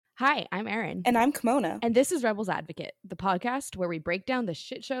Hi, I'm Erin. And I'm Kimona. And this is Rebels Advocate, the podcast where we break down the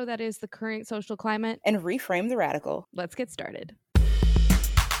shit show that is the current social climate and reframe the radical. Let's get started.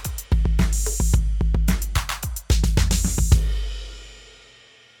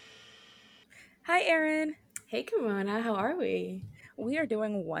 Hi, Erin. Hey, Kimona. How are we? We are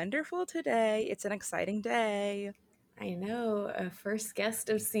doing wonderful today. It's an exciting day. I know, a first guest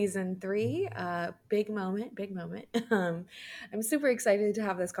of season 3. Big moment, big moment. I'm super excited to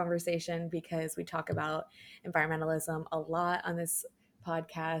have this conversation because we talk about environmentalism a lot on this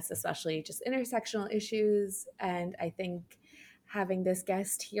podcast, especially just intersectional issues. And I think having this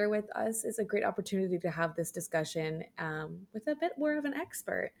guest here with us is a great opportunity to have this discussion with a bit more of an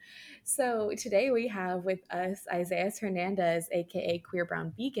expert. So today we have with us Isaias Hernandez, aka Queer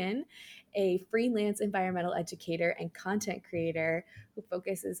Brown Vegan, a freelance environmental educator and content creator who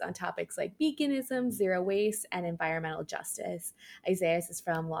focuses on topics like veganism, zero waste, and environmental justice. Isaias is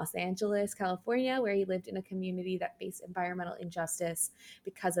from Los Angeles, California, where he lived in a community that faced environmental injustice.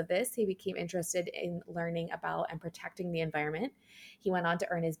 Because of this, he became interested in learning about and protecting the environment. He went on to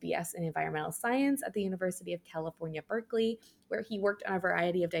earn his BS in environmental science at the University of California, Berkeley, where he worked on a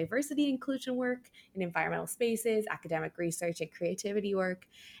variety of diversity inclusion work in environmental spaces, academic research, and creativity work.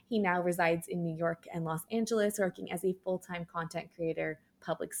 He now resides in New York and Los Angeles, working as a full-time content creator,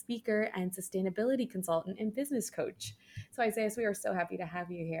 public speaker, and sustainability consultant and business coach. So, Isaias, we are so happy to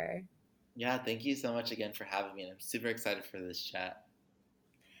have you here. Yeah, thank you so much again for having me. And I'm super excited for this chat.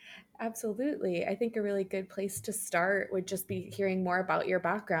 Absolutely. I think a really good place to start would just be hearing more about your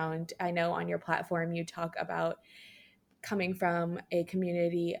background. I know on your platform you talk about coming from a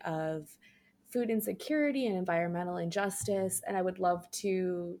community of food insecurity and environmental injustice. And I would love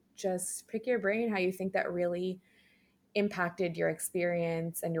to just pick your brain how you think that really impacted your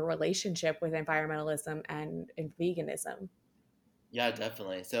experience and your relationship with environmentalism and veganism. Yeah,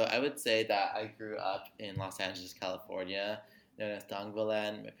 definitely. So I would say that I grew up in Los Angeles, California, known as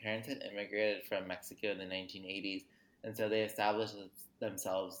Dongbaland. My parents had immigrated from Mexico in the 1980s, and so they established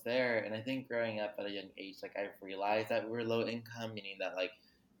themselves there. And I think growing up at a young age, like I've realized that we're low income, meaning that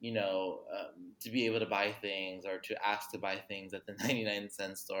to be able to buy things or to ask to buy things at the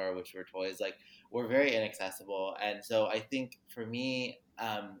 99-cent store, which were toys, like we're very inaccessible. And so I think for me,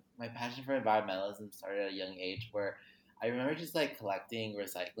 my passion for environmentalism started at a young age where I remember just like collecting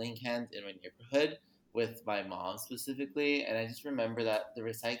recycling cans in my neighborhood with my mom specifically. And I just remember that the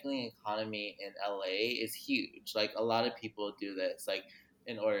recycling economy in LA is huge. Like a lot of people do this, like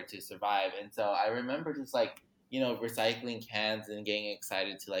in order to survive. And so I remember just like, recycling cans and getting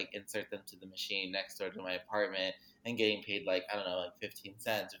excited to like insert them to the machine next door to my apartment and getting paid like, I don't know, like 15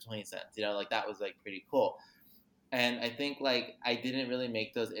 cents or 20 cents, like that was like pretty cool. And I think like I didn't really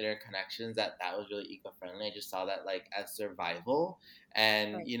make those interconnections that was really eco-friendly. I just saw that like as survival.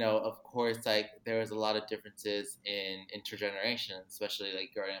 And Right. of course, like there was a lot of differences in intergenerations, especially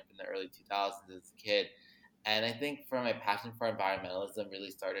like growing up in the early 2000s as a kid. And I think for my passion for environmentalism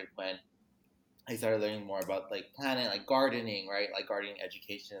really started when I started learning more about like planet, like gardening, right? Like gardening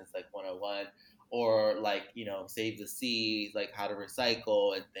education is like 101, or like, save the seas, like how to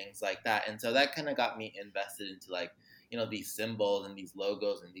recycle and things like that. And so that kind of got me invested into like, these symbols and these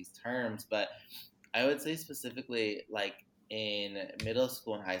logos and these terms. But I would say specifically like in middle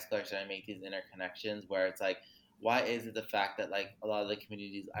school and high school, I started to make these interconnections where it's like, why is it the fact that like a lot of the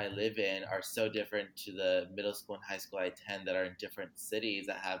communities I live in are so different to the middle school and high school I attend that are in different cities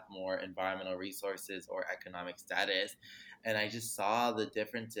that have more environmental resources or economic status? And I just saw the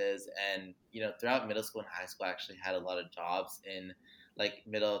differences. And throughout middle school and high school, I actually had a lot of jobs in like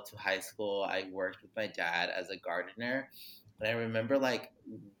middle to high school. I worked with my dad as a gardener, and I remember like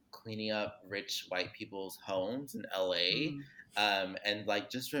cleaning up rich white people's homes in LA. Mm. And like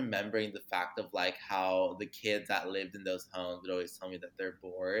just remembering the fact of like how the kids that lived in those homes would always tell me that they're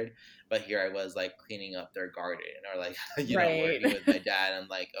bored, but here I was like cleaning up their garden or like Right. working with my dad. I'm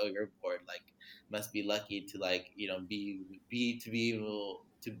like, oh, you're bored, like must be lucky to like be able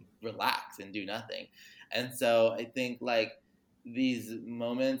to relax and do nothing. And so I think like these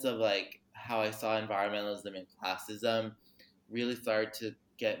moments of like how I saw environmentalism and classism really started to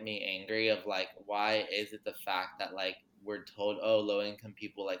get me angry of like, why is it the fact that like we're told, oh, low income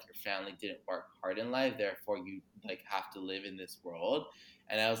people, like your family didn't work hard in life, therefore you like have to live in this world.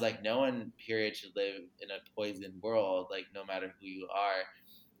 And I was like, no one period should live in a poisoned world, like no matter who you are.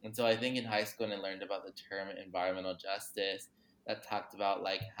 And so I think in high school when I learned about the term environmental justice that talked about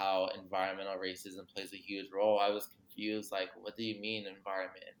like how environmental racism plays a huge role, I was confused, like what do you mean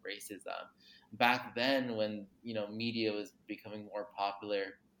environment and racism? Back then when media was becoming more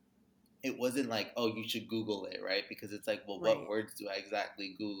popular, it wasn't like, oh, you should Google it, right? Because it's like, well, what Right. words do I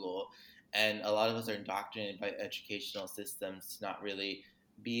exactly Google? And a lot of us are indoctrinated by educational systems to not really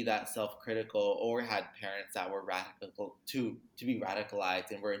be that self-critical, or had parents that were radical to be radicalized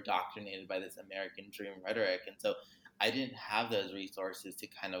and were indoctrinated by this American dream rhetoric. And so I didn't have those resources to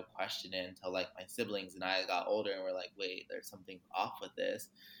kind of question it until like my siblings and I got older and were like, wait, there's something off with this.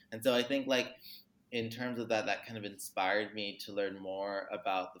 And so I think like in terms of that, that kind of inspired me to learn more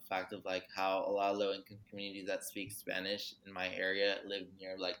about the fact of like how a lot of low income communities that speak Spanish in my area live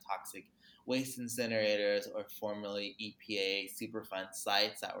near like toxic waste incinerators or formerly EPA Superfund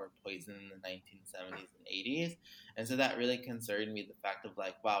sites that were poisoned in the 1970s and 80s. And so that really concerned me, the fact of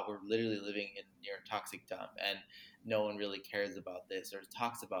like, wow, we're literally living in near a toxic dump and no one really cares about this or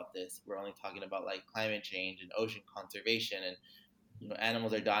talks about this. We're only talking about like climate change and ocean conservation, and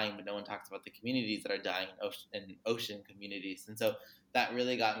animals are dying, but no one talks about the communities that are dying in ocean communities. And so that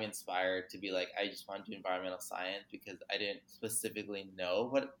really got me inspired to be like, I just want to do environmental science, because I didn't specifically know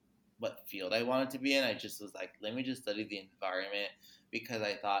what field I wanted to be in. I just was like, let me just study the environment, because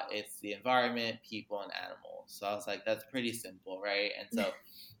I thought it's the environment, people, and animals. So I was like, that's pretty simple, right? And so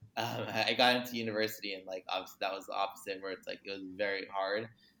I got into university, and like obviously that was the opposite, where it's like it was very hard.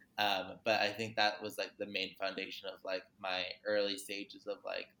 But I think that was like the main foundation of like my early stages of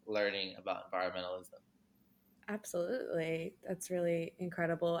like learning about environmentalism. Absolutely. That's really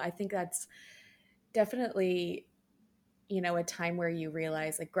incredible. I think that's definitely, a time where you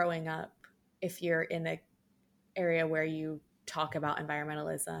realize, like, growing up, if you're in a area where you talk about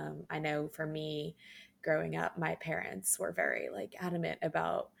environmentalism. I know for me, growing up, my parents were very like adamant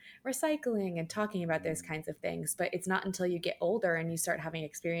about recycling and talking about those kinds of things. But it's not until you get older and you start having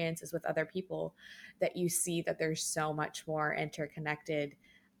experiences with other people that you see that there's so much more interconnected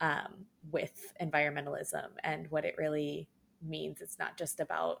with environmentalism and what it really means. It's not just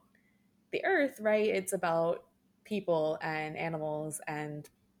about the earth, right? It's about people and animals and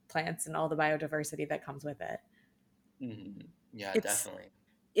plants and all the biodiversity that comes with it. Mm-hmm. Yeah, It's definitely.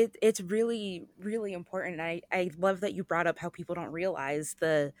 it's really really important. I love that you brought up how people don't realize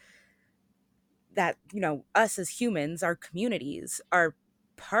the that us as humans, our communities are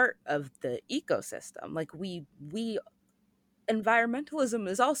part of the ecosystem. Like we environmentalism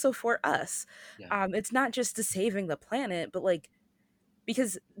is also for us. Yeah. It's not just to saving the planet, but like,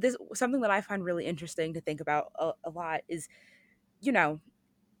 because this something that I find really interesting to think about a lot is, you know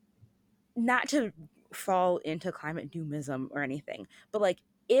not to fall into climate doomism or anything, but like,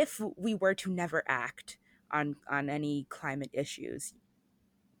 if we were to never act on any climate issues,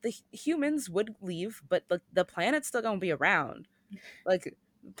 the humans would leave, but the planet's still gonna be around. Like,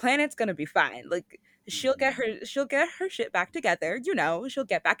 planet's gonna be fine. Like, Mm-hmm. she'll get her shit back together, she'll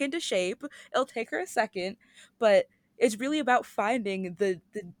get back into shape. It'll take her a second, but it's really about finding the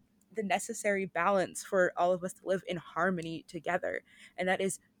necessary balance for all of us to live in harmony together. And that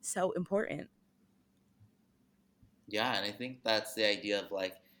is so important. Yeah, and I think that's the idea of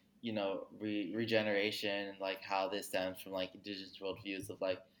like, regeneration, and like how this stems from like indigenous worldviews of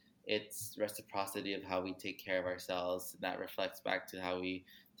like it's reciprocity of how we take care of ourselves, and that reflects back to how we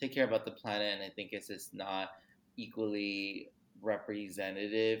take care about the planet. And I think it's just not equally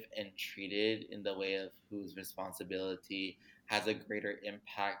representative and treated in the way of whose responsibility has a greater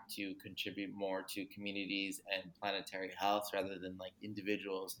impact to contribute more to communities and planetary health, rather than like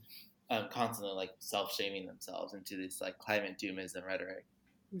individuals constantly like self-shaming themselves into this like climate doomism rhetoric.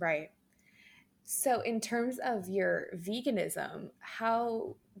 Right. So, in terms of your veganism,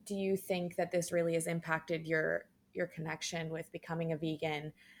 how do you think that this really has impacted your connection with becoming a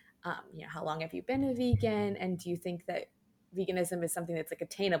vegan? How long have you been a vegan, and do you think that veganism is something that's like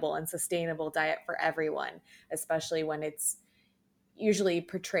attainable and sustainable diet for everyone, especially when it's usually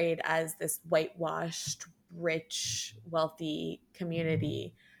portrayed as this whitewashed, rich, wealthy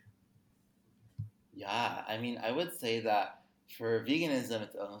community? Yeah, I mean, I would say that for veganism,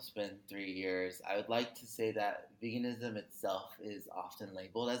 it's almost been 3 years. I would like to say that veganism itself is often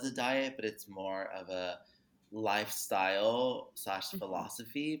labeled as a diet, but it's more of a lifestyle slash Mhm.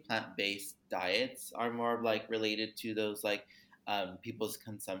 philosophy. Plant-based diets are more like related to those like people's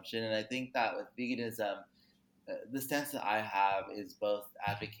consumption. And I think that with veganism, the stance that I have is both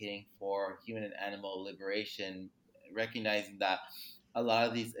advocating for human and animal liberation, recognizing that a lot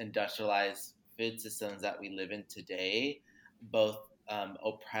of these industrialized food systems that we live in today both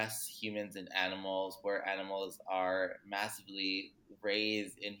oppress humans and animals, where animals are massively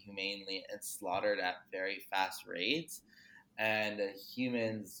raised inhumanely and slaughtered at very fast rates. And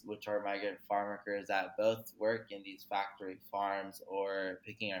humans, which are migrant farm workers that both work in these factory farms or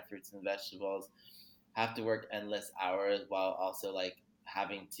picking our fruits and vegetables, have to work endless hours while also like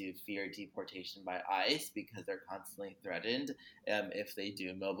having to fear deportation by ICE because they're constantly threatened if they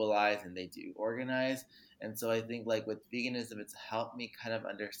do mobilize and they do organize. And so I think like with veganism, it's helped me kind of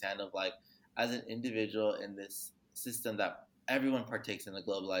understand of like as an individual in this system that everyone partakes in the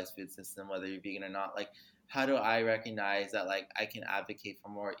globalized food system, whether you're vegan or not. Like, how do I recognize that like I can advocate for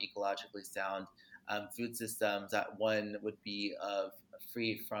more ecologically sound food systems that one would be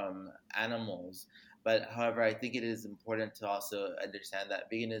free from animals. But however, I think it is important to also understand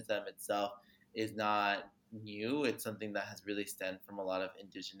that veganism itself is not new. It's something that has really stemmed from a lot of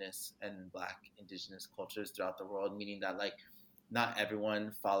indigenous and black indigenous cultures throughout the world, meaning that like not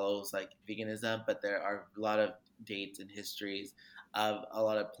everyone follows like veganism, but there are a lot of dates and histories of a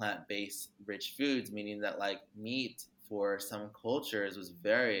lot of plant-based rich foods, meaning that like meat for some cultures was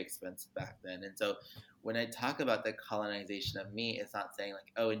very expensive back then. And so when I talk about the colonization of meat, it's not saying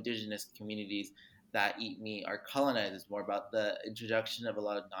like, oh, indigenous communities that eat meat are colonized. It's more about the introduction of a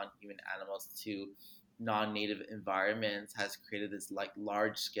lot of non-human animals to non-native environments has created this like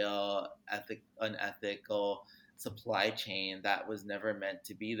large scale unethical supply chain that was never meant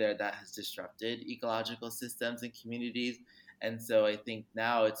to be there, that has disrupted ecological systems and communities. And so I think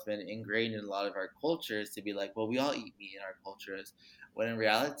now it's been ingrained in a lot of our cultures to be like, well, we all eat meat in our cultures. When in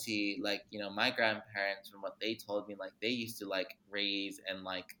reality, like, my grandparents, from what they told me, like they used to like raise and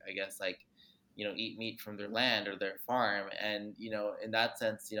like, I guess like, eat meat from their land or their farm. And, in that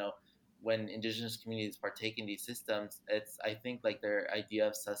sense, when indigenous communities partake in these systems, it's, I think, like their idea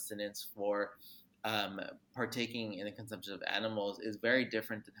of sustenance for partaking in the consumption of animals is very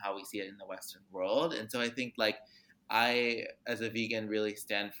different than how we see it in the Western world. And so I think like I, as a vegan, really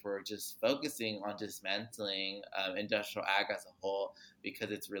stand for just focusing on dismantling industrial ag as a whole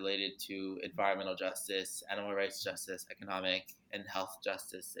because it's related to environmental justice, animal rights justice, economic and health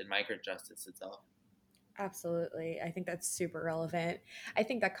justice, and migrant justice itself. Absolutely. I think that's super relevant. I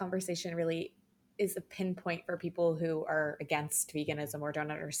think that conversation really is a pinpoint for people who are against veganism or don't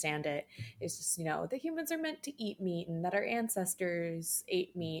understand it. It's just, the humans are meant to eat meat and that our ancestors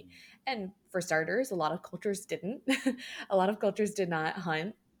ate meat. And for starters, a lot of cultures didn't. A lot of cultures did not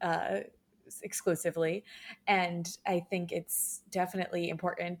hunt exclusively. And I think it's definitely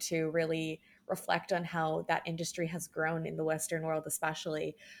important to really reflect on how that industry has grown in the Western world,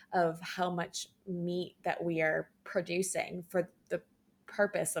 especially of how much meat that we are producing for the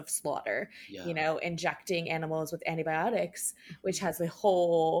purpose of slaughter, Yeah. injecting animals with antibiotics, which has a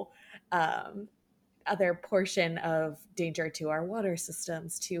whole other portion of danger to our water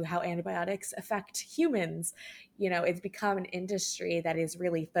systems, to how antibiotics affect humans. It's become an industry that is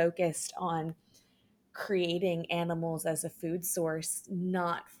really focused on creating animals as a food source,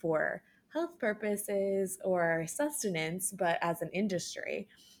 not for health purposes or sustenance, but as an industry,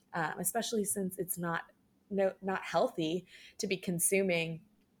 especially since it's not healthy to be consuming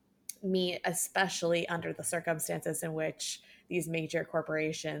meat, especially under the circumstances in which these major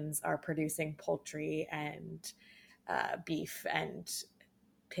corporations are producing poultry and beef and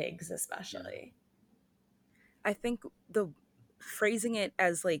pigs, Yeah. especially. I think the phrasing it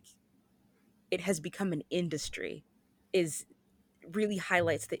as like it has become an industry is really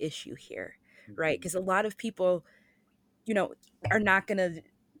highlights the issue here, right? Mm-hmm. Because a lot of people, you know, are not gonna.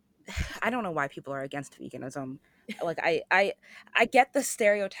 I don't know why people are against veganism. Like I get the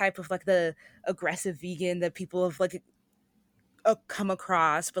stereotype of like the aggressive vegan that people have like come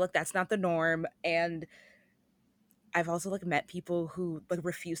across, but like that's not the norm. And I've also like met people who like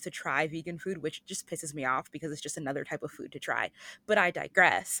refuse to try vegan food, which just pisses me off because it's just another type of food to try. But I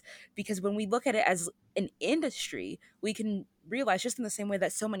digress, because when we look at it as an industry, we can realize just in the same way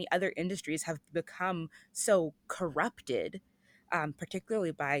that so many other industries have become so corrupted,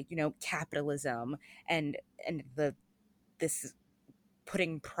 particularly by capitalism and the this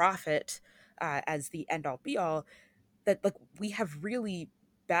putting profit as the end all be all, that like we have really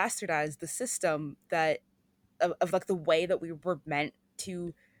bastardized the system that of like the way that we were meant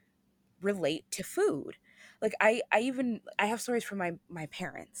to relate to food. Like I have stories from my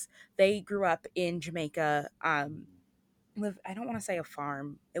parents. They grew up in Jamaica. Live, I don't want to say a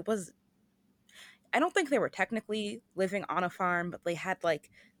farm. It was, I don't think they were technically living on a farm, but they had like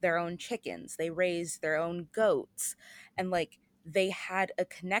their own chickens. They raised their own goats, and like they had a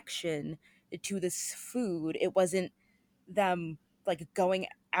connection to this food. It wasn't them like going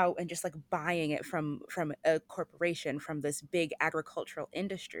out and just like buying it from a corporation, from this big agricultural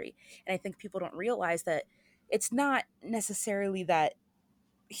industry. And I think people don't realize that it's not necessarily that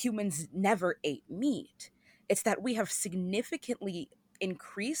humans never ate meat. It's that we have significantly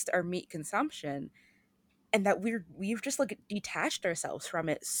increased our meat consumption, and that we've just like detached ourselves from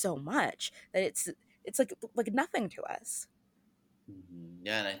it so much that it's like nothing to us.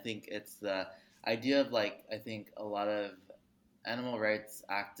 Yeah, and I think it's the idea of like, I think a lot of animal rights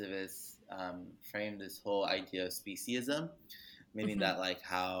activists frame this whole idea of speciesism, meaning Hmm. that like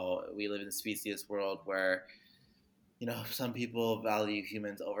how we live in a specious world where, some people value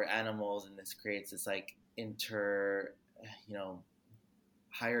humans over animals, and this creates this like you know,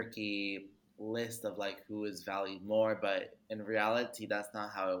 hierarchy list of like who is valued more. But in reality, that's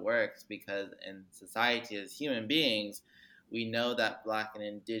not how it works, because in society as human beings, we know that Black and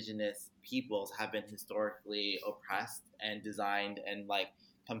Indigenous peoples have been historically oppressed and designed and like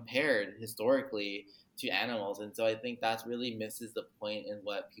compared historically to animals. And so I think that really misses the point in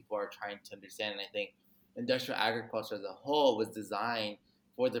what people are trying to understand. And I think industrial agriculture as a whole was designed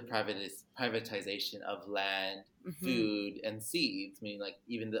for the privatization of land, Hmm. food, and seeds. Meaning, like,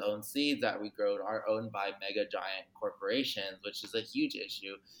 even the own seeds that we grow are owned by mega giant corporations, which is a huge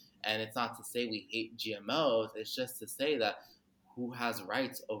issue. And it's not to say we hate GMOs, it's just to say that who has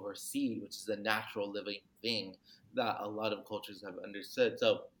rights over seed, which is a natural living thing that a lot of cultures have understood.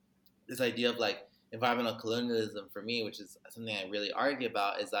 So this idea of like environmental colonialism for me, which is something I really argue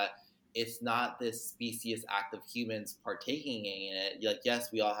about, is that it's not this specious act of humans partaking in it. Like,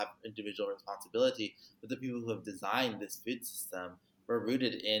 yes, we all have individual responsibility, but the people who have designed this food system were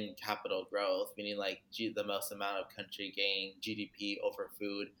rooted in capital growth, meaning like the most amount of country gain GDP over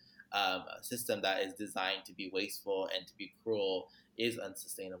food. A system that is designed to be wasteful and to be cruel is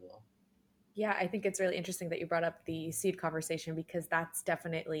unsustainable. Yeah, I think it's really interesting that you brought up the seed conversation because that's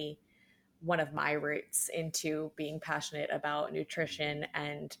definitely one of my roots into being passionate about nutrition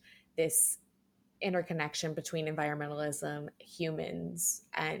and this interconnection between environmentalism, humans,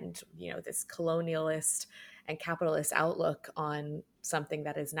 and this colonialist and capitalist outlook on something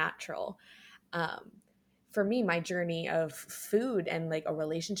that is natural. Um, for me, my journey of food and like a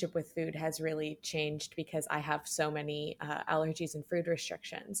relationship with food has really changed because I have so many allergies and food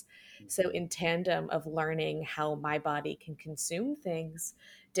restrictions. So, in Mm-hmm. tandem of learning how my body can consume things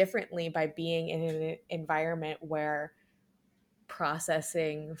differently by being in an environment where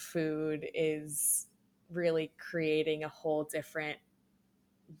processing food is really creating a whole different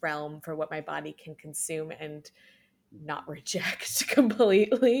realm for what my body can consume and not reject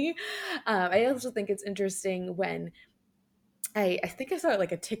completely. I also think it's interesting when I think I saw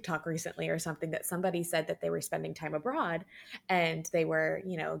like a TikTok recently or something that somebody said that they were spending time abroad and they were,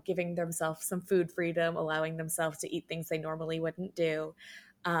 giving themselves some food freedom, allowing themselves to eat things they normally wouldn't do.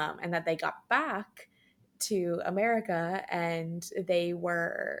 And that they got back to America and they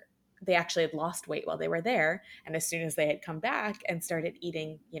actually had lost weight while they were there. And as soon as they had come back and started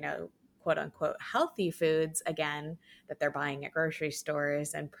eating, quote unquote healthy foods again that they're buying at grocery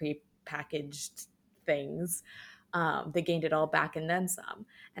stores and pre-packaged things, they gained it all back and then some.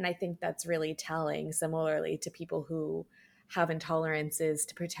 And I think that's really telling, similarly to people who have intolerances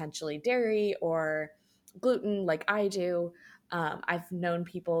to potentially dairy or gluten, like I do. I've known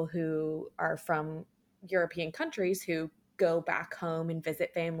people who are from European countries who go back home and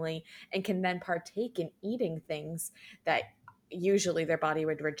visit family and can then partake in eating things that usually their body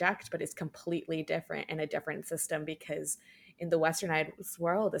would reject, but is completely different in a different system because in the westernized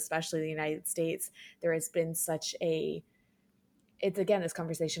world, especially the United States, there has been such a it's again this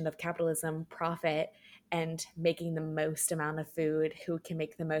conversation of capitalism, profit, and making the most amount of food, who can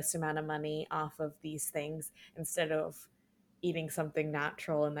make the most amount of money off of these things instead of eating something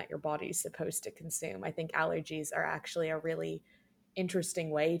natural and that your body's supposed to consume. I think allergies are actually a really interesting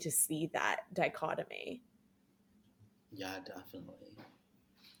way to see that dichotomy. Yeah, definitely.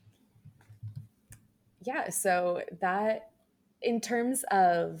 Yeah, so that in terms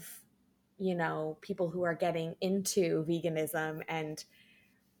of people who are getting into veganism and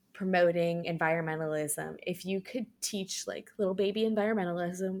promoting environmentalism, if you could teach like little baby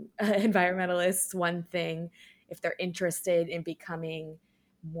environmentalists one thing, if they're interested in becoming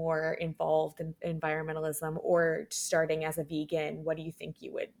more involved in environmentalism or starting as a vegan, what do you think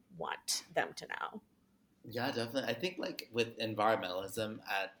you would want them to know? Yeah, definitely. I think like with environmentalism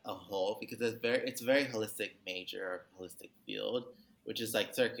at a whole, because it's a very holistic major or holistic field, which is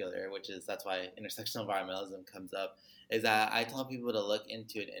like circular, which is that's why intersectional environmentalism comes up. Is that I tell people to look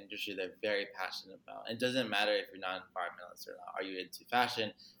into an industry they're very passionate about. It doesn't matter if you're not an environmentalist or not. Are you into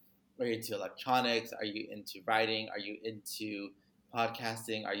fashion? Are you into electronics? Are you into writing? Are you into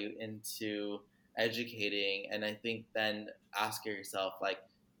podcasting? Are you into educating? And I think then ask yourself like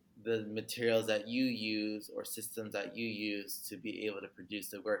the materials that you use or systems that you use to be able to produce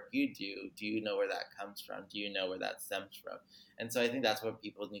the work you do you know where that comes from? Do you know where that stems from? And so I think that's what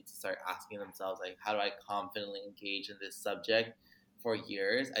people need to start asking themselves, like, how do I confidently engage in this subject for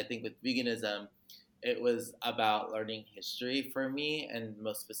years? I think with veganism, it was about learning history for me, and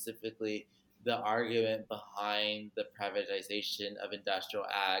most specifically, the argument behind the privatization of industrial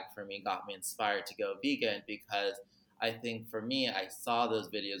ag for me got me inspired to go vegan because I think for me, I saw those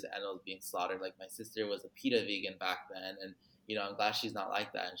videos of animals being slaughtered. Like my sister was a PETA vegan back then, and I'm glad she's not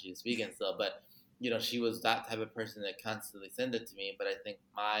like that and she's vegan still. But she was that type of person that constantly sent it to me. But I think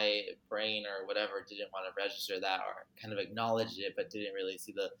my brain or whatever didn't want to register that or kind of acknowledge it, but didn't really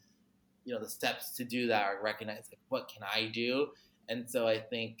see the steps to do that or recognize like what can I do. And so I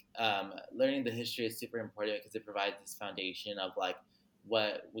think learning the history is super important because it provides this foundation of like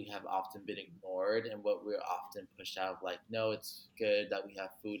what we have often been ignored and what we're often pushed out of like, no, it's good that we have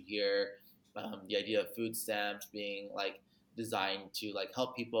food here. The idea of food stamps being like designed to like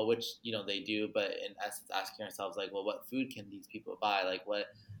help people, which they do, but in essence asking ourselves like, well, what food can these people buy? Like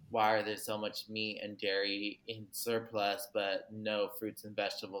why are there so much meat and dairy in surplus but no fruits and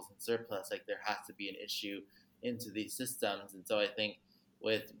vegetables in surplus? Like there has to be an issue into these systems. And so I think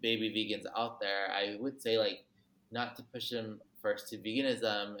with baby vegans out there, I would say like not to push them first to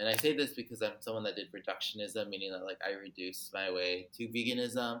veganism. And I say this because I'm someone that did reductionism, meaning that like I reduced my way to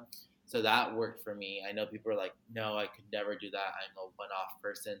veganism. So that worked for me. I know people are like, no, I could never do that. I'm a one-off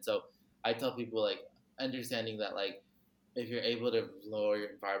person. So I tell people like understanding that like if you're able to lower your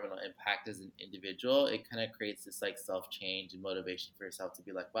environmental impact as an individual, it kind of creates this like self change and motivation for yourself to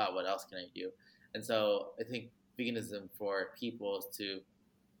be like, wow, what else can I do? And so I think veganism for people is to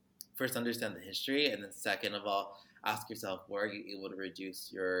first understand the history, and then second of all, ask yourself where are you able to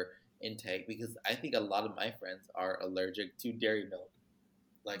reduce your intake? Because I think a lot of my friends are allergic to dairy milk,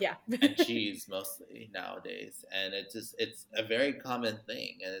 like Yeah. and cheese mostly nowadays, and it's a very common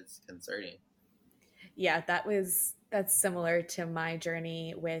thing, and it's concerning. Yeah, that's similar to my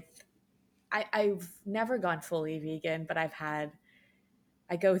journey with I've never gone fully vegan, but I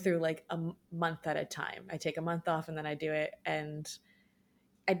go through like a month at a time. I take a month off and then I do it. And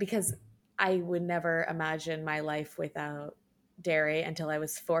because I would never imagine my life without dairy until I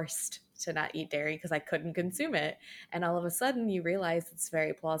was forced to not eat dairy because I couldn't consume it. And all of a sudden you realize it's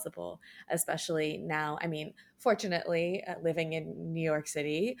very plausible, especially now. I mean, fortunately, living in New York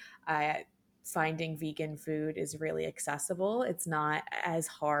City, finding vegan food is really accessible. It's not as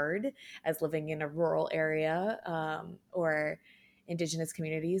hard as living in a rural area or indigenous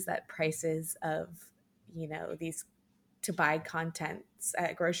communities that prices of these to buy contents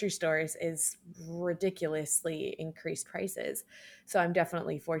at grocery stores is ridiculously increased prices. So I'm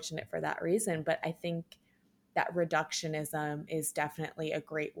definitely fortunate for that reason. But I think that reductionism is definitely a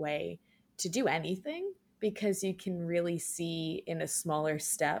great way to do anything because you can really see in a smaller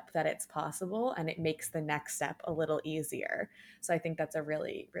step that it's possible and it makes the next step a little easier. So I think that's a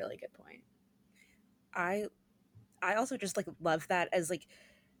really, really good point. I also just like love that as like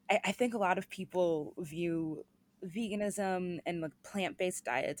I think a lot of people view veganism and like plant-based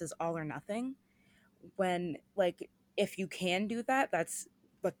diets as all or nothing when like if you can do that, that's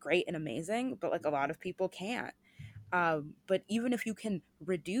like great and amazing, but like a lot of people can't. But even if you can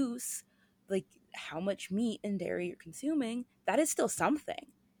reduce like how much meat and dairy you're consuming, that is still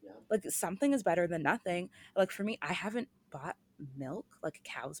something. Yeah. Like something is better than nothing. Like for me, I haven't bought milk, like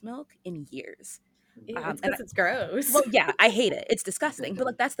cow's milk, in years. It's And because it's gross. well, yeah, I hate it. It's disgusting. But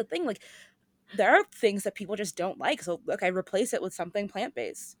like that's the thing. Like there are things that people just don't like. So look, I replace it with something plant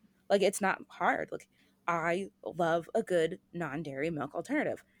based. Like it's not hard. Like I love a good non-dairy milk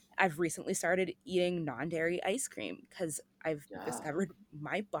alternative. I've recently started eating non-dairy ice cream because I've Yeah. discovered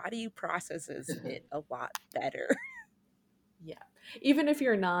my body processes it a lot better. Yeah. Even if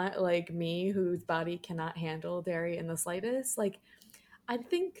you're not like me, whose body cannot handle dairy in the slightest, like I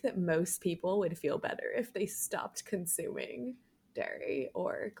think that most people would feel better if they stopped consuming dairy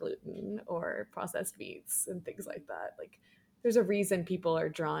or gluten or processed meats and things like that. Like there's a reason people are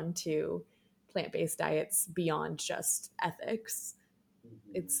drawn to plant-based diets beyond just ethics.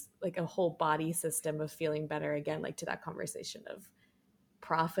 Mhm. It's like a whole body system of feeling better again, like to that conversation of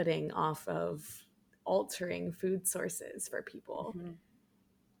profiting off of altering food sources for people. Mhm.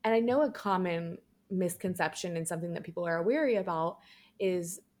 And I know a common misconception and something that people are wary about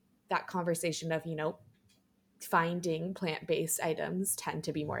is that conversation of, finding plant-based items tend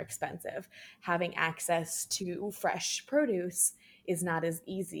to be more expensive. Having access to fresh produce is not as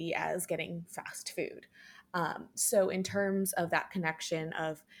easy as getting fast food. So in terms of that connection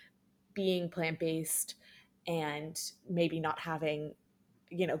of being plant-based and maybe not having,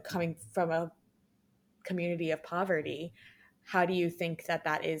 coming from a community of poverty, how do you think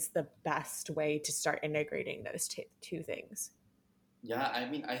that is the best way to start integrating those two things? Yeah, I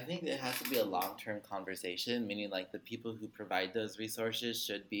mean, I think it has to be a long term conversation, meaning like the people who provide those resources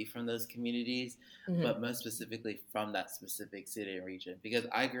should be from those communities, Hmm. but most specifically from that specific city and region. Because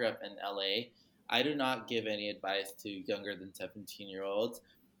I grew up in LA, I do not give any advice to younger than 17-year-olds.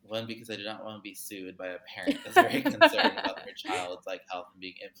 One, because I do not want to be sued by a parent that's very concerned about their child's like health and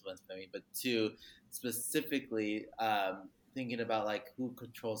being influenced by me. But two, specifically thinking about like who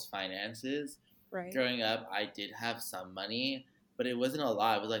controls finances. Right. Growing up, I did have some money, but it wasn't a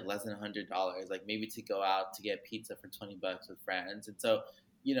lot. It was like less than $100, like maybe to go out to get pizza for $20 with friends. And so,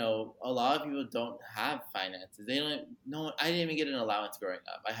 a lot of people don't have finances. They don't. No, I didn't even get an allowance growing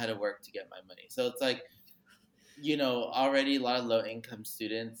up. I had to work to get my money. So it's like, already a lot of low income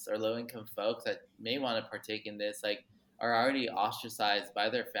students or low income folks that may want to partake in this, like, are already ostracized by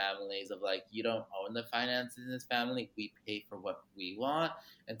their families of like, you don't own the finances in this family. We pay for what we want.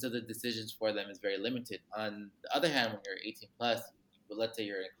 And so the decisions for them is very limited. On the other hand, when you're 18 plus, but let's say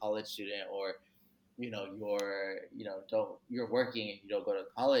you're a college student or, you're working and you don't go to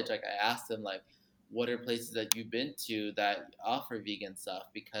college, like I asked them like, what are places that you've been to that offer vegan stuff?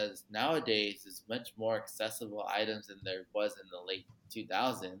 Because nowadays there's much more accessible items than there was in the late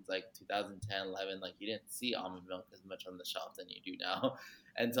 2000s, like 2010, 11. Like you didn't see almond milk as much on the shelf than you do now.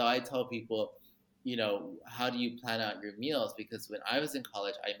 And so I tell people, how do you plan out your meals? Because when I was in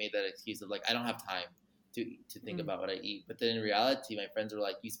college, I made that excuse of like, I don't have time to think Mm. about what I eat. But then in reality, my friends were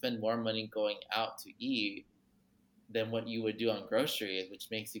like, you spend more money going out to eat than what you would do on groceries, which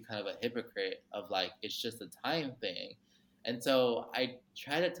makes you kind of a hypocrite of like, it's just a time thing. And so I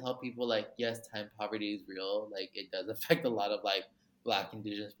try to tell people like, yes, time poverty is real. Like it does affect a lot of like black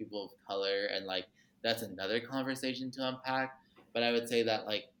indigenous people of color. And like, that's another conversation to unpack. But I would say that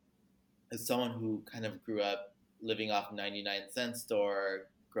like, as someone who kind of grew up living off 99-cent store,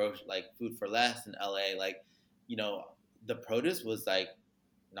 like food for less in LA, like, you know, the produce was like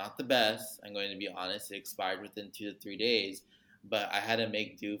not the best. I'm going to be honest. It expired within 2 to 3 days, but I had to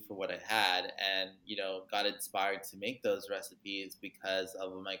make do for what I had, and got inspired to make those recipes because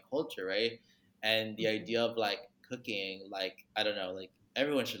of my culture, right? And the Hmm. idea of like cooking, like I don't know, like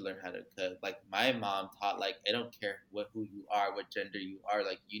everyone should learn how to cook. Like my mom taught, like I don't care who you are, what gender you are,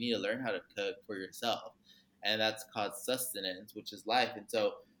 like you need to learn how to cook for yourself, and that's called sustenance, which is life. And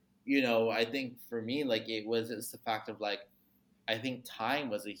so, I think for me, like it's the fact of like I think time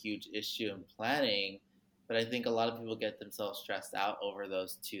was a huge issue in planning, but I think a lot of people get themselves stressed out over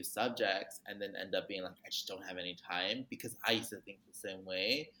those two subjects and then end up being like, I just don't have any time because I used to think the same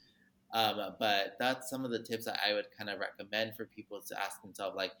way. But that's some of the tips that I would kind of recommend for people to ask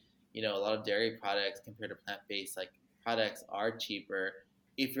themselves, like, a lot of dairy products compared to plant-based like products are cheaper.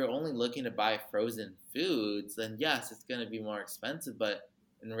 If you're only looking to buy frozen foods, then yes, it's going to be more expensive. But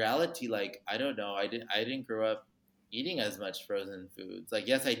in reality, like, I don't know, I didn't grow up eating as much frozen foods. Like,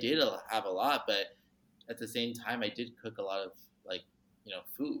 yes, I did have a lot, but at the same time, I did cook a lot of like,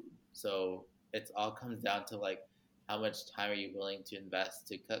 food. So it's all comes down to like how much time are you willing to invest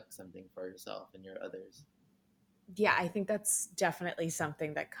to cook something for yourself and your others. Yeah, I think that's definitely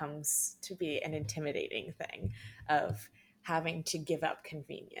something that comes to be an intimidating thing of having to give up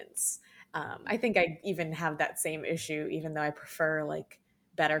convenience. I think I even have that same issue, even though I prefer like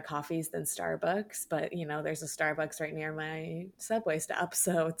better coffees than Starbucks. But there's a Starbucks right near my subway stop,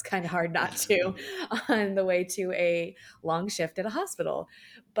 so it's kind of hard not to on the way to a long shift at a hospital.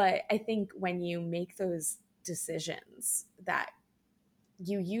 But I think when you make those decisions, that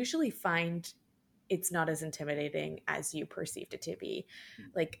you usually find it's not as intimidating as you perceived it to be.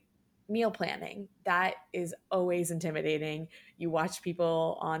 Like meal planning, that is always intimidating. You watch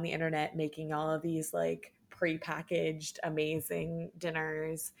people on the internet making all of these like pre-packaged amazing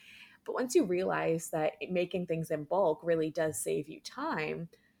dinners. But once you realize that making things in bulk really does save you time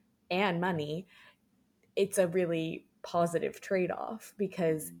and money, it's a really positive trade-off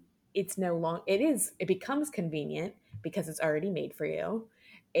because it becomes convenient because it's already made for you.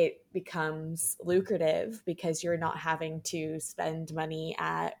 It becomes lucrative because you're not having to spend money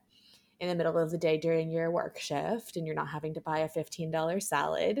at in the middle of the day during your work shift, and you're not having to buy a $15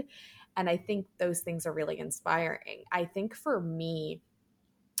 salad. And I think those things are really inspiring. I think for me,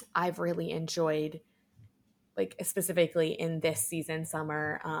 I've really enjoyed, like specifically in this season,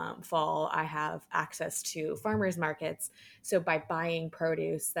 summer, fall, I have access to farmers markets. So by buying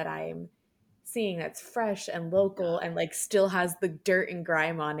produce that I'm seeing that's fresh and local Yeah. and like still has the dirt and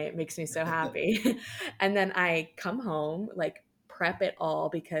grime on it makes me so happy. And then I come home, like prep it all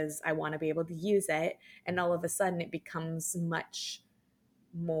because I want to be able to use it, and all of a sudden it becomes much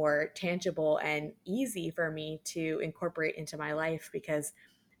more tangible and easy for me to incorporate into my life because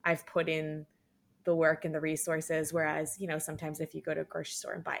I've put in the work and the resources. Whereas, sometimes if you go to a grocery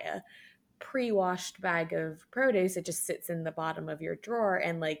store and buy a pre-washed bag of produce, it just sits in the bottom of your drawer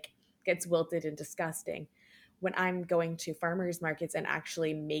and like gets wilted and disgusting. When I'm going to farmers markets and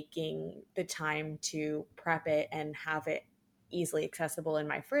actually making the time to prep it and have it easily accessible in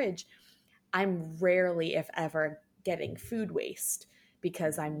my fridge, I'm rarely, if ever, getting food waste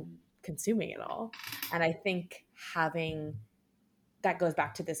because I'm consuming it all. And I think having that goes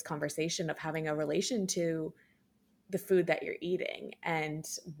back to this conversation of having a relation to the food that you're eating and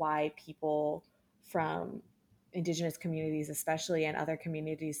why people from indigenous communities, especially, and other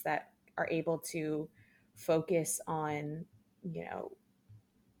communities that are able to focus on,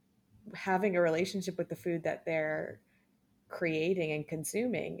 having a relationship with the food that they're creating and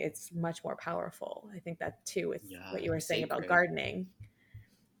consuming, it's much more powerful. I think that too, with Yeah, what you were saying about sacred. gardening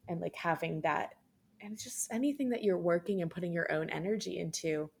and like having that, and just anything that you're working and putting your own energy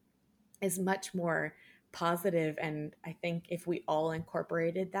into is much more positive. And I think if we all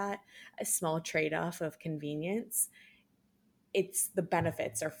incorporated that, a small trade-off of convenience, it's the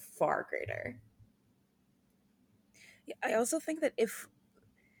benefits are far greater. Yeah, I also think that if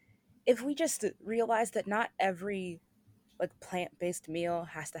we just realize that not every like plant-based meal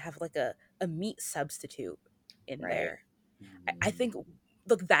has to have like a meat substitute in Right. there. I think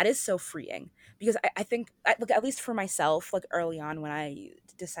look, that is so freeing because I think look, at least for myself, like early on when I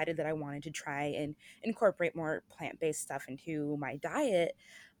decided that I wanted to try and incorporate more plant-based stuff into my diet,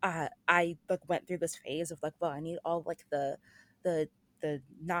 I like went through this phase of like, well, I need all like the the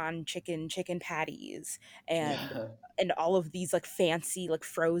non-chicken chicken patties and Yeah. all of these like fancy like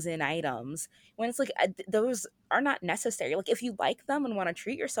frozen items when it's like those are not necessary. Like if you like them and want to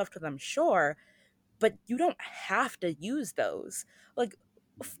treat yourself to them, sure, but you don't have to use those. Like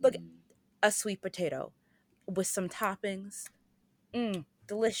like a sweet potato with some toppings,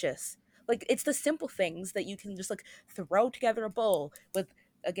 delicious. Like it's the simple things that you can just like throw together a bowl with,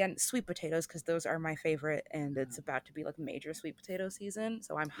 again, sweet potatoes, because those are my favorite, and it's about to be like major sweet potato season,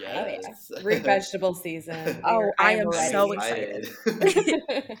 so I'm Oh hyped. yeah, Yes. root vegetable season. Oh, I I am am I'm so ready. excited.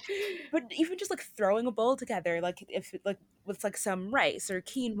 excited. But even just like throwing a bowl together, like if like with like some rice or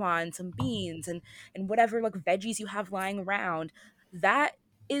quinoa and some beans and whatever like veggies you have lying around, that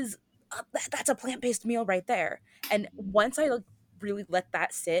is that's a plant-based meal right there. And once I like really let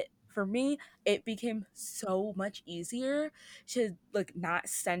that sit for me, it became so much easier to like not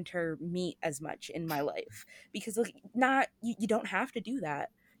center meat as much in my life, because like not you don't have to do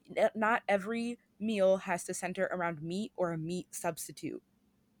that. Not every meal has to center around meat or a meat substitute.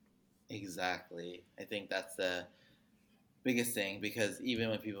 Exactly. I think that's the biggest thing because even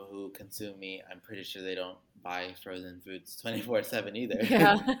with people who consume meat, I'm pretty sure they don't buy frozen foods 24/7 either.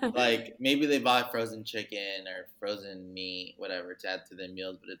 Yeah. Like maybe they buy frozen chicken or frozen meat, whatever, to add to their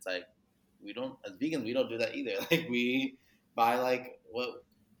meals, but it's like we don't, as vegans, we don't do that either. Like we buy like what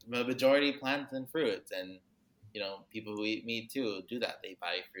the majority plants and fruits, and people who eat meat too do that. They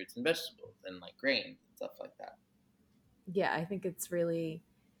buy fruits and vegetables and like grains and stuff like that. Yeah, I think it's really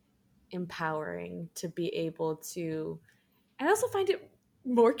empowering to be able to, and I also find it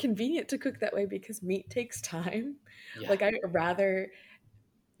more convenient to cook that way because meat takes time. Yeah. Like I'd rather,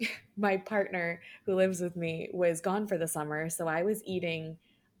 my partner who lives with me was gone for the summer, so I was eating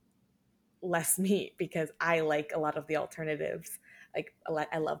less meat because I like a lot of the alternatives. Like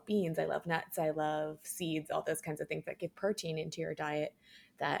I love beans, I love nuts, I love seeds, all those kinds of things that give protein into your diet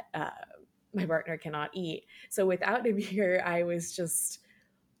that my partner cannot eat. So without him here, I was just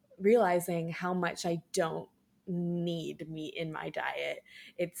realizing how much I don't need meat in my diet.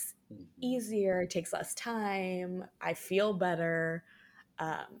 It's Mhm. easier, it takes less time, I feel better,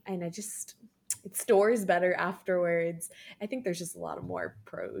 and it stores better afterwards. I think there's just a lot of more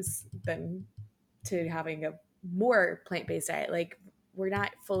pros than to having a more plant-based diet. Like we're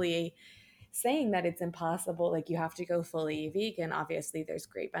not fully saying that it's impossible, like you have to go fully vegan. Obviously there's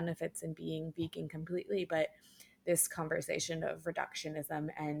great benefits in being vegan completely, but this conversation of reductionism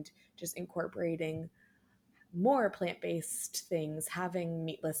and just incorporating more plant-based things, having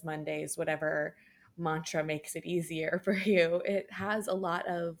meatless Mondays, whatever mantra makes it easier for you, it has a lot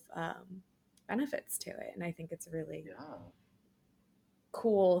of benefits to it. And I think it's a really Yeah.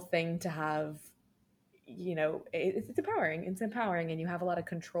 cool thing to have. It's empowering. It's empowering, and you have a lot of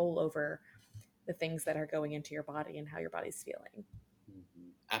control over the things that are going into your body and how your body's feeling.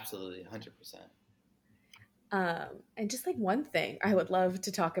 Absolutely, 100%. And just like one thing I would love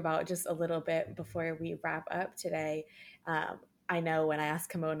to talk about just a little bit before we wrap up today. Um, I know when I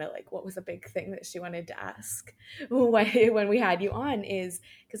asked Kimona, like, what was a big thing that she wanted to ask when we had you on, is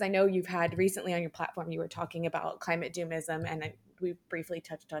because I know you've had recently on your platform, you were talking about climate doomism, and we briefly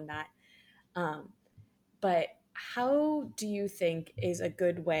touched on that. Um, but how do you think is a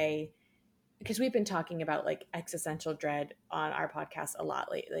good way, because we've been talking about like existential dread on our podcast a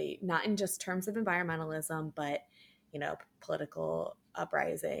lot lately, not in just terms of environmentalism, but political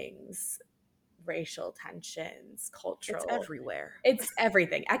uprisings, racial tensions, It's cultural, everywhere. it's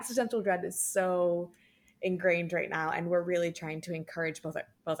everything. Existential dread is so ingrained right now, and we're really trying to encourage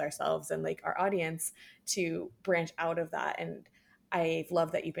both ourselves and like our audience to branch out of that. And I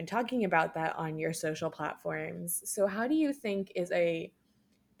love that you've been talking about that on your social platforms. So how do you think is the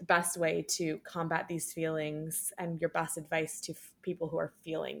best way to combat these feelings, and your best advice to people who are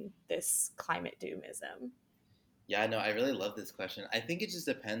feeling this climate doomism? Yeah, no, I really love this question. I think it just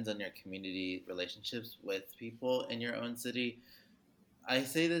depends on your community relationships with people in your own city. I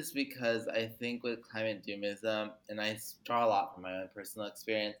say this because I think with climate doomism, and I draw a lot from my own personal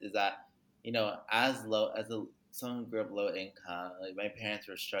experience, is that as low as someone who grew up low income, like my parents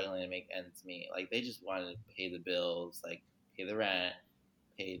were struggling to make ends meet. Like they just wanted to pay the bills, like pay the rent,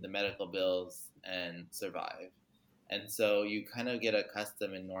 pay the medical bills, and survive. And so you kind of get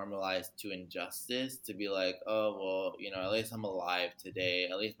accustomed and normalized to injustice to be like, oh, well, at least I'm alive today.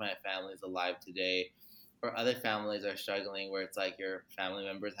 At least my family's alive today. Or other families are struggling where it's like your family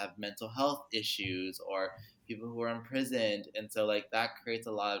members have mental health issues or people who are imprisoned. And so, like, that creates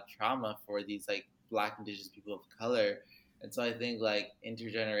a lot of trauma for these, like, Black, Indigenous people of color. And so I think, like,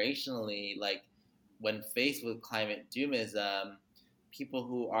 intergenerationally, like, when faced with climate doomism, people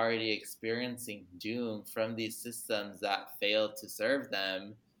who are already experiencing doom from these systems that fail to serve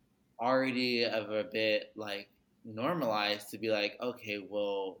them already of a bit like normalized to be like, okay,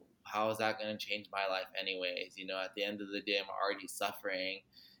 well, how is that going to change my life anyways? At the end of the day, I'm already suffering.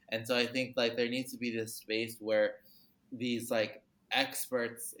 And so I think like there needs to be this space where these like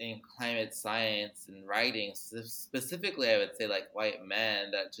experts in climate science and writing, specifically I would say like white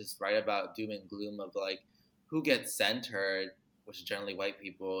men that just write about doom and gloom of like who gets centered, which is generally white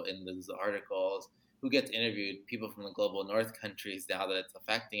people in those articles, who gets interviewed, people from the global north countries now that it's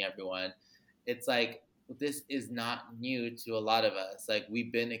affecting everyone. It's like this is not new to a lot of us. Like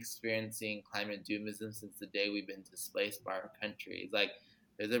we've been experiencing climate doomism since the day we've been displaced by our countries. Like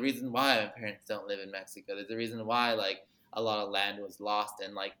there's a reason why my parents don't live in Mexico. There's a reason why like a lot of land was lost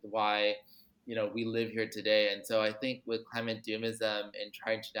and like why we live here today. And so I think with climate doomism and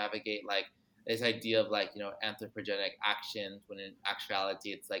trying to navigate like this idea of like anthropogenic actions when in actuality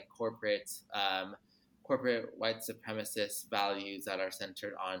it's like corporate white supremacist values that are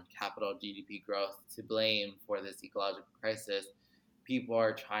centered on capital GDP growth to blame for this ecological crisis. People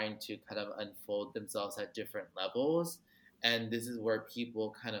are trying to kind of unfold themselves at different levels. And this is where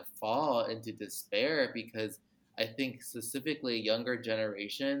people kind of fall into despair because I think specifically younger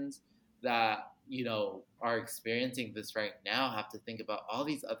generations that, are experiencing this right now have to think about all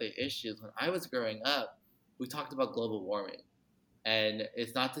these other issues. When I was growing up, we talked about global warming. And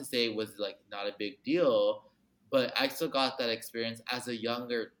it's not to say it was like not a big deal, but I still got that experience as a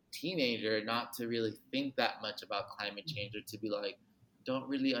younger teenager not to really think that much about climate change or to be like, don't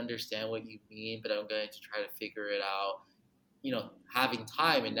really understand what you mean, but I'm going to try to figure it out. Having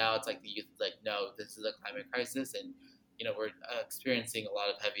time, and now it's like the youth is like, no, this is a climate crisis, and we're experiencing a lot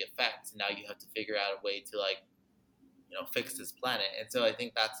of heavy effects, and now you have to figure out a way to like fix this planet. And so I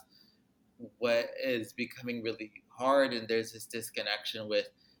think that's what is becoming really hard, and there's this disconnection with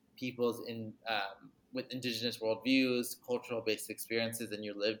people's in with indigenous worldviews, cultural based experiences, and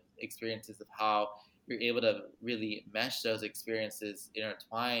your lived experiences of how you're able to really mesh those experiences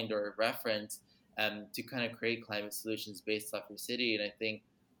intertwined or reference to kind of create climate solutions based off your city. And I think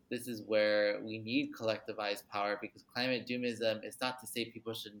this is where we need collectivized power because climate doomism is not to say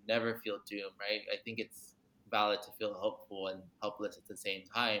people should never feel doom, right? I think it's valid to feel hopeful and helpless at the same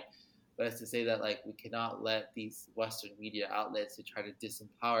time, but it's to say that like we cannot let these Western media outlets to try to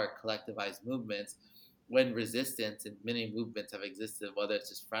disempower collectivized movements when resistance and many movements have existed, whether it's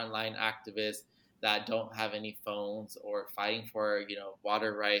just frontline activists that don't have any phones or fighting for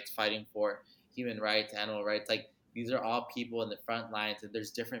water rights, fighting for human rights, animal rights. Like these are all people in the front lines, and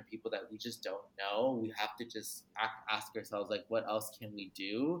there's different people that we just don't know. We have to just ask ourselves like, what else can we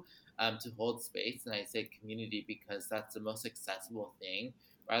do to hold space? And I say community because that's the most accessible thing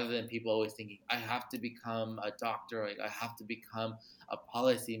rather than people always thinking, I have to become a doctor, like I have to become a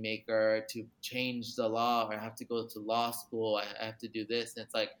policymaker to change the law, or I have to go to law school, I have to do this. And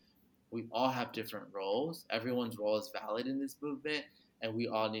it's like, we all have different roles. Everyone's role is valid in this movement. And we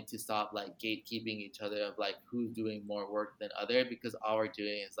all need to stop like gatekeeping each other of like who's doing more work than other, because all we're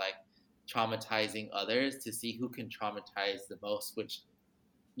doing is like traumatizing others to see who can traumatize the most, which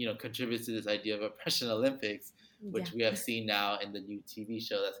contributes to this idea of oppression Olympics, Yeah. which we have seen now in the new TV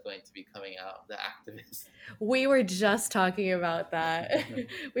show that's going to be coming out, The Activist. We were just talking about that.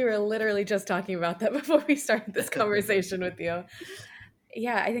 We were literally just talking about that before we started this conversation with you.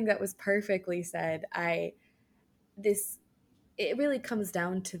 Yeah, I think that was perfectly said. It really comes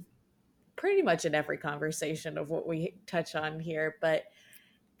down to pretty much in every conversation of what we touch on here, but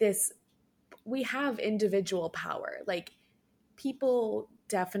this we have individual power. Like, people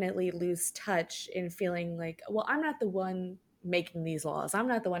definitely lose touch in feeling like, well, I'm not the one making these laws. I'm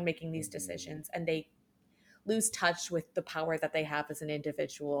not the one making these decisions, and they lose touch with the power that they have as an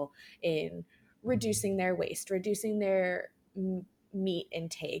individual in reducing their waste, reducing their meat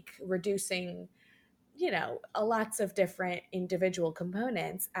intake, reducing, lots of different individual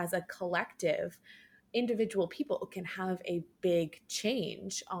components. As a collective, individual people can have a big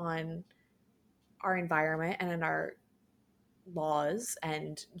change on our environment and in our laws.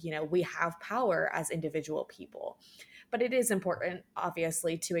 And, we have power as individual people. But it is important,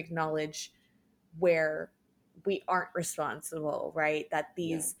 obviously, to acknowledge where we aren't responsible, right? That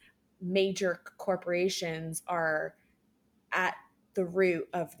these major corporations are at the root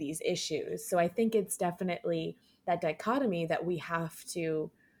of these issues. So I think it's definitely that dichotomy that we have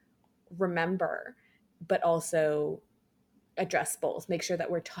to remember, but also address both. Make sure that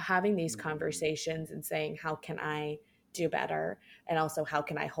we're having these conversations and saying, how can I do better? And also, how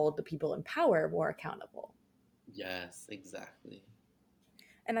can I hold the people in power more accountable? Yes, exactly.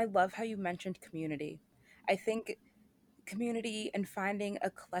 And I love how you mentioned community. I think community and finding a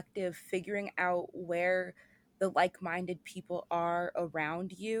collective, figuring out where the like-minded people are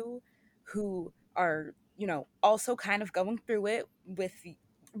around you who are, also kind of going through it with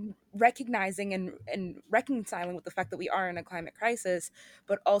recognizing and reconciling with the fact that we are in a climate crisis,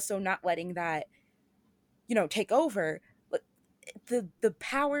 but also not letting that, take over. The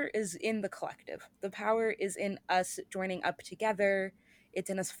power is in the collective. The power is in us joining up together.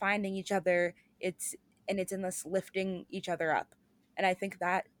 It's in us finding each other. It's in us lifting each other up. And I think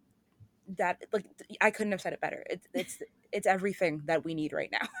that like I couldn't have said it better. It's everything that we need right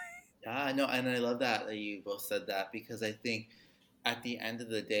now. Yeah, no, and I love that you both said that, because I think at the end of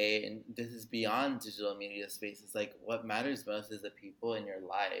the day, and this is beyond digital media spaces, like what matters most is the people in your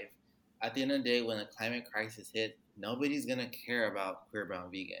life. At the end of the day, when the climate crisis hits, nobody's gonna care about queer,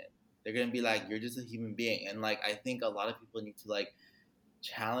 brown, vegan. They're gonna be like, you're just a human being, and like I think a lot of people need to like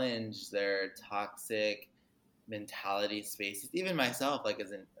challenge their toxic mentality spaces. Even myself, like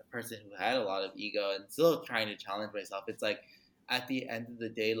as a person who had a lot of ego and still trying to challenge myself, it's like at the end of the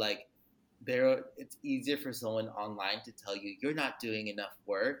day, like it's easier for someone online to tell you you're not doing enough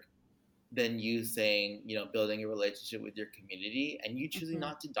work than you saying, building a relationship with your community and you choosing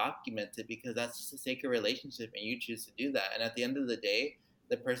not to document it because that's just a sacred relationship and you choose to do that. And at the end of the day,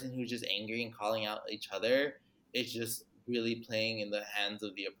 the person who's just angry and calling out each other is just really playing in the hands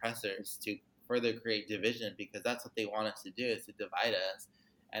of the oppressors to further create division, because that's what they want us to do, is to divide us.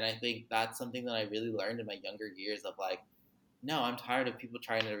 And I think that's something that I really learned in my younger years of like, no, I'm tired of people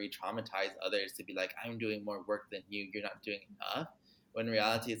trying to re-traumatize others to be like, I'm doing more work than you, you're not doing enough. When in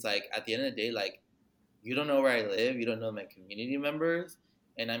reality, it's like, at the end of the day, like, you don't know where I live, you don't know my community members,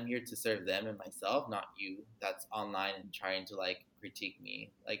 and I'm here to serve them and myself, not you that's online and trying to, like, critique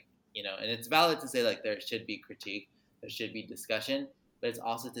me. Like, and it's valid to say, like, there should be critique, there should be discussion, but it's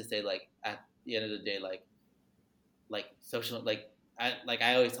also to say, like, at the end of the day, social,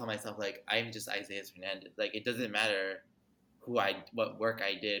 I always tell myself, like, I'm just Isaiah Fernandez. Like, it doesn't matter what work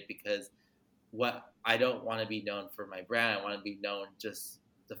I did, because what I don't want to be known for my brand. I want to be known just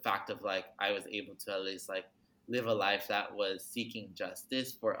the fact of like I was able to at least like live a life that was seeking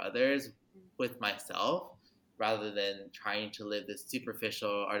justice for others with myself, rather than trying to live this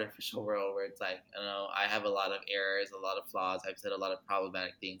superficial, artificial world where it's like, I have a lot of errors, a lot of flaws. I've said a lot of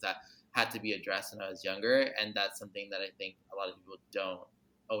problematic things that had to be addressed when I was younger, and that's something that I think a lot of people don't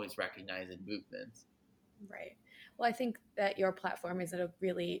always recognize in movements. Right. Well, I think that your platform is in a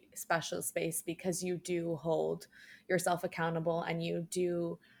really special space because you do hold yourself accountable and you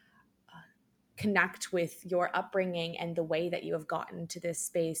do connect with your upbringing and the way that you have gotten to this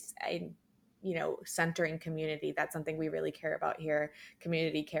space and, centering community. That's something we really care about here.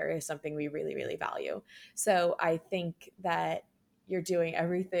 Community care is something we really, really value. So I think that you're doing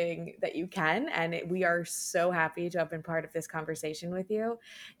everything that you can. And we are so happy to have been part of this conversation with you.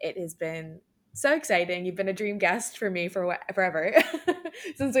 It has been so exciting. You've been a dream guest for me for forever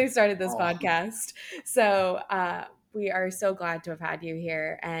since we started this podcast. So we are so glad to have had you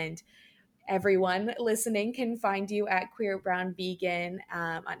here. And everyone listening can find you at Queer Brown Vegan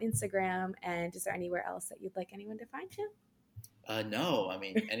on Instagram. And is there anywhere else that you'd like anyone to find you? No, I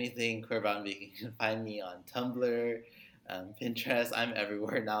mean anything queer about me. You can find me on Tumblr, Pinterest. I'm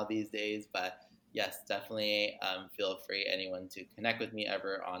everywhere now these days. But yes, definitely feel free anyone to connect with me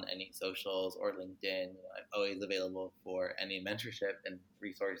ever on any socials or LinkedIn. You know, I'm always available for any mentorship and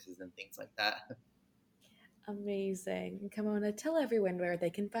resources and things like that. Amazing. Come on, tell everyone where they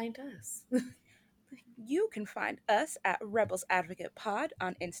can find us. You can find us at Rebels Advocate Pod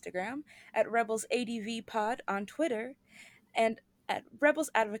on Instagram, at Rebels ADV Pod on Twitter, and at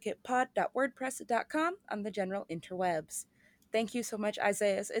rebelsadvocatepod.wordpress.com on the general interwebs. Thank you so much,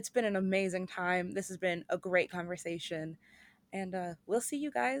 Isaiah. It's been an amazing time. This has been a great conversation. And we'll see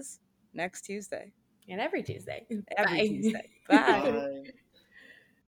you guys next Tuesday. And every Tuesday. Every Bye. Tuesday. Bye. Bye.